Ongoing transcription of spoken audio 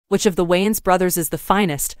Which of the Wayans brothers is the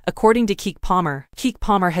finest, according to Keke Palmer? Keke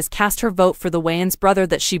Palmer has cast her vote for the Wayans brother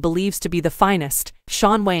that she believes to be the finest.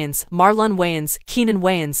 Shawn Wayans, Marlon Wayans, Keenan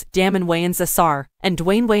Wayans, Damon Wayans Asar, and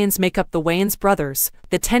Dwayne Wayans make up the Wayans brothers.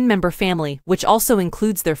 The 10-member family, which also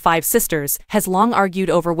includes their 5 sisters, has long argued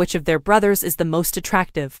over which of their brothers is the most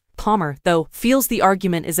attractive. Palmer, though, feels the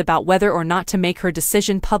argument is about whether or not to make her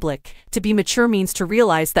decision public. To be mature means to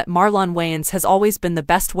realize that Marlon Wayans has always been the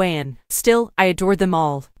best Wayan. Still, I adore them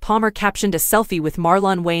all. Palmer captioned a selfie with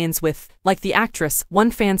Marlon Wayans with, like the actress.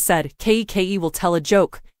 One fan said, Keke will tell a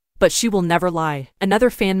joke, but she will never lie. Another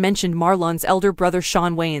fan mentioned Marlon's elder brother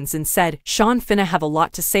Shawn Wayans and said, Shawn finna have a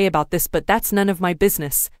lot to say about this, but that's none of my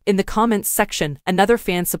business. In the comments section, another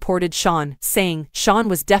fan supported Shawn, saying, Shawn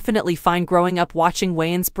was definitely fine growing up watching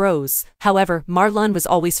Wayans Bros. However, Marlon was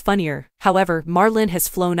always funnier. However, Marlon has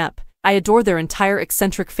flown up. I adore their entire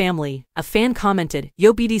eccentric family. A fan commented,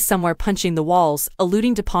 Yo BD somewhere punching the walls,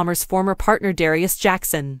 alluding to Palmer's former partner Darius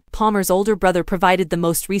Jackson. Palmer's older brother provided the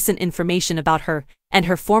most recent information about her and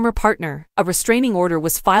her former partner. A restraining order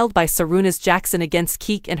was filed by Sarunas Jackson against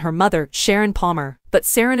Keke and her mother, Sharon Palmer, but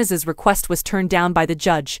Sarunas's request was turned down by the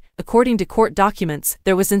judge. According to court documents,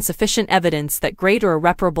 there was insufficient evidence that great or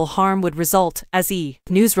irreparable harm would result, as E!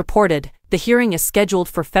 News reported. The hearing is scheduled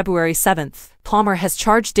for February 7th. Palmer has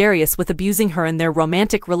charged Darius with abusing her in their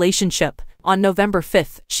romantic relationship. On November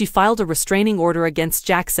 5th, she filed a restraining order against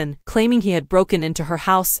Jackson, claiming he had broken into her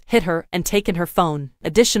house, hit her, and taken her phone.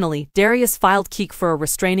 Additionally, Darius filed Keke for a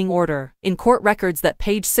restraining order. In court records that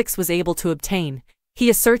Page 6 was able to obtain, he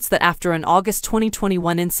asserts that after an August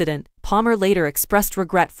 2021 incident, Palmer later expressed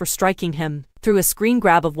regret for striking him. Through a screen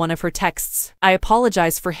grab of one of her texts, I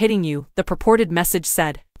apologize for hitting you, the purported message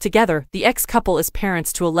said. Together, the ex-couple is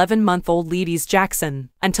parents to 11-month-old Leedys Jackson.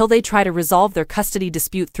 Until they try to resolve their custody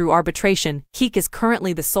dispute through arbitration, Keke is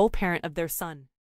currently the sole parent of their son.